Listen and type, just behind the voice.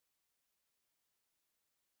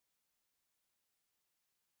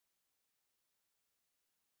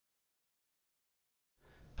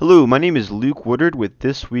Hello, my name is Luke Woodard with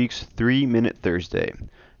this week's 3-Minute Thursday.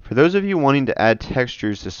 For those of you wanting to add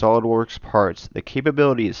textures to SolidWorks parts, the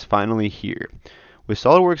capability is finally here. With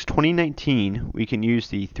SolidWorks 2019, we can use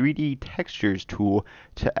the 3D Textures tool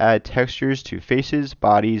to add textures to faces,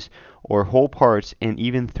 bodies, or whole parts and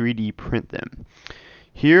even 3D print them.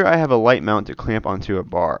 Here I have a light mount to clamp onto a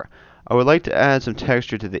bar. I would like to add some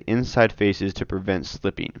texture to the inside faces to prevent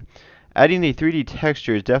slipping. Adding a 3D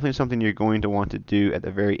texture is definitely something you're going to want to do at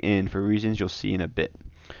the very end for reasons you'll see in a bit.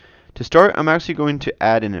 To start, I'm actually going to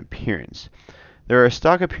add an appearance. There are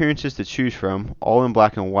stock appearances to choose from, all in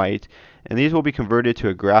black and white, and these will be converted to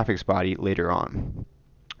a graphics body later on.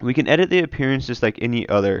 We can edit the appearance just like any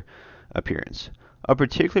other appearance. Of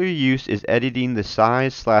particular use is editing the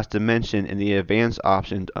size/dimension in the advanced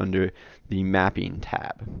options under the Mapping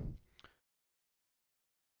tab.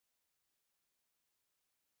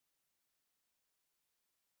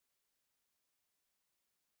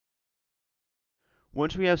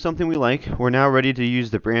 Once we have something we like, we're now ready to use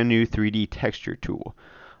the brand new 3D Texture tool.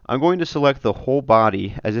 I'm going to select the whole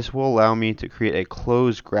body, as this will allow me to create a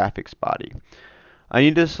closed graphics body. I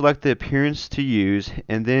need to select the appearance to use,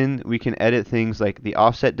 and then we can edit things like the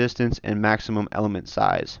offset distance and maximum element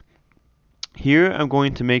size. Here I'm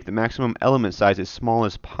going to make the maximum element size as small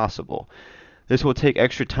as possible. This will take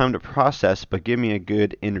extra time to process, but give me a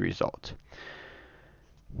good end result.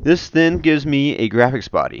 This then gives me a graphics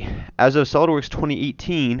body. As of SolidWorks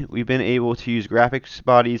 2018, we've been able to use graphics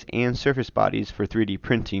bodies and surface bodies for 3D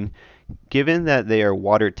printing, given that they are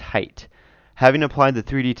watertight. Having applied the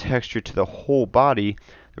 3D texture to the whole body,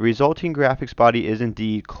 the resulting graphics body is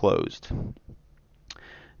indeed closed.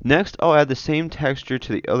 Next, I'll add the same texture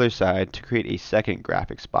to the other side to create a second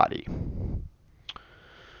graphics body.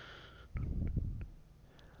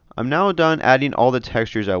 I'm now done adding all the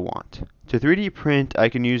textures I want. To 3D print, I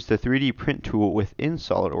can use the 3D print tool within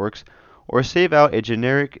SolidWorks or save out a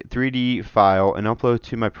generic 3D file and upload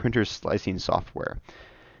to my printer's slicing software.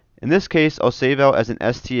 In this case, I'll save out as an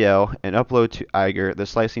STL and upload to Eiger, the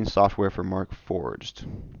slicing software for Markforged.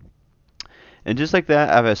 And just like that,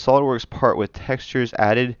 I have a SolidWorks part with textures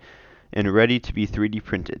added and ready to be 3D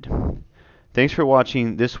printed. Thanks for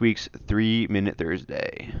watching this week's 3-Minute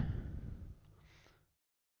Thursday.